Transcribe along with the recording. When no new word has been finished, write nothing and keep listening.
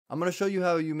I'm going to show you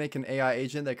how you make an AI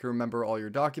agent that can remember all your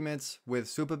documents with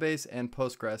Supabase and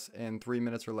Postgres in 3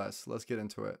 minutes or less. Let's get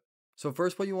into it. So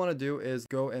first, what you want to do is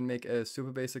go and make a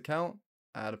Supabase account,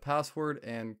 add a password,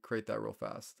 and create that real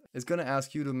fast. It's going to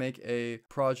ask you to make a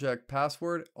project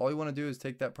password. All you want to do is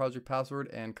take that project password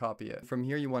and copy it. From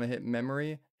here, you want to hit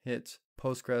memory, hit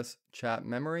Postgres chat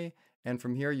memory, and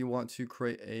from here, you want to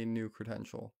create a new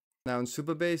credential. Now in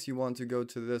Supabase, you want to go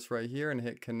to this right here and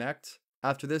hit connect.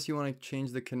 After this, you want to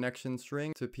change the connection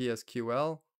string to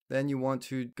PSQL. Then you want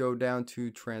to go down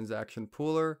to transaction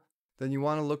pooler. Then you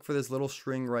want to look for this little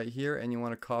string right here and you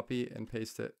want to copy and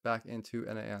paste it back into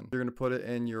NAN. You're going to put it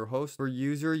in your host. For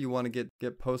user, you want to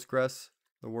get Postgres,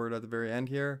 the word at the very end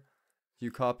here.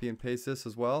 You copy and paste this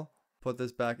as well. Put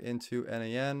this back into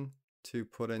NAN to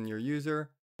put in your user.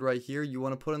 Right here, you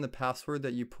want to put in the password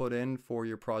that you put in for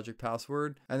your project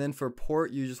password. And then for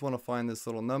port, you just want to find this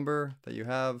little number that you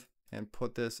have and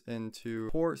put this into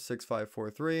port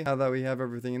 6543. Now that we have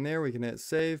everything in there, we can hit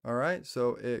save. All right,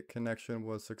 so connection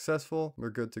was successful. We're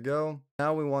good to go.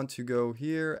 Now we want to go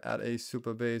here at a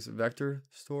Supabase vector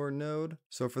store node.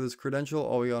 So for this credential,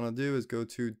 all we want to do is go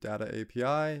to data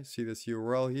API, see this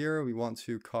URL here. We want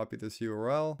to copy this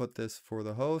URL, put this for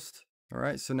the host. All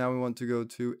right, so now we want to go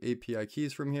to API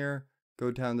keys from here, go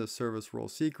down to service role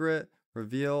secret,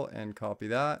 reveal, and copy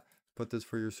that. Put this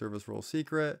for your service role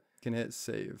secret. Can hit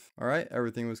save. All right,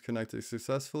 everything was connected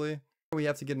successfully. We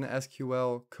have to get an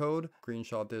SQL code.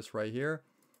 Screenshot this right here.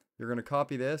 You're going to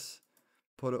copy this,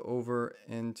 put it over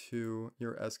into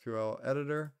your SQL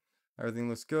editor. Everything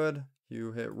looks good.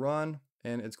 You hit run,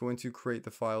 and it's going to create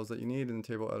the files that you need in the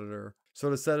table editor.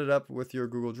 So to set it up with your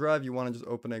Google Drive, you want to just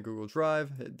open a Google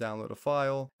Drive, hit download a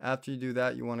file. After you do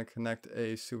that, you want to connect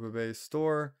a Supabase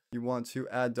store. You want to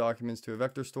add documents to a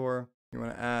vector store. You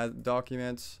want to add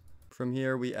documents. From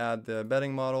here, we add the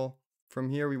embedding model. From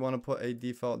here, we want to put a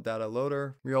default data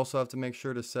loader. We also have to make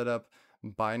sure to set up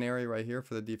binary right here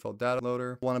for the default data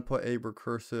loader. You want to put a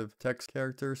recursive text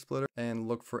character splitter and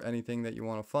look for anything that you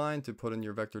want to find to put in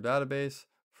your vector database.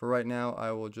 For right now,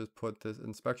 I will just put this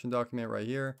inspection document right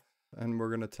here, and we're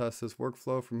going to test this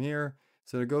workflow from here.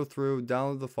 So to go through,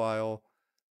 download the file,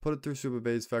 put it through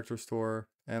Supabase vector store,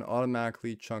 and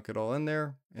automatically chunk it all in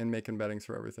there and make embeddings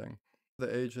for everything.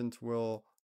 The agent will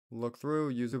look through,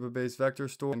 use Supabase vector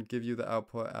store, and give you the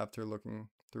output after looking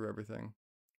through everything.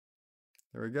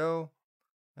 There we go.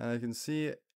 And you can see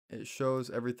it shows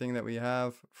everything that we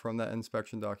have from that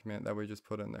inspection document that we just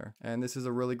put in there. And this is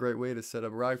a really great way to set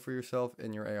up RAG for yourself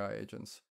in your AI agents.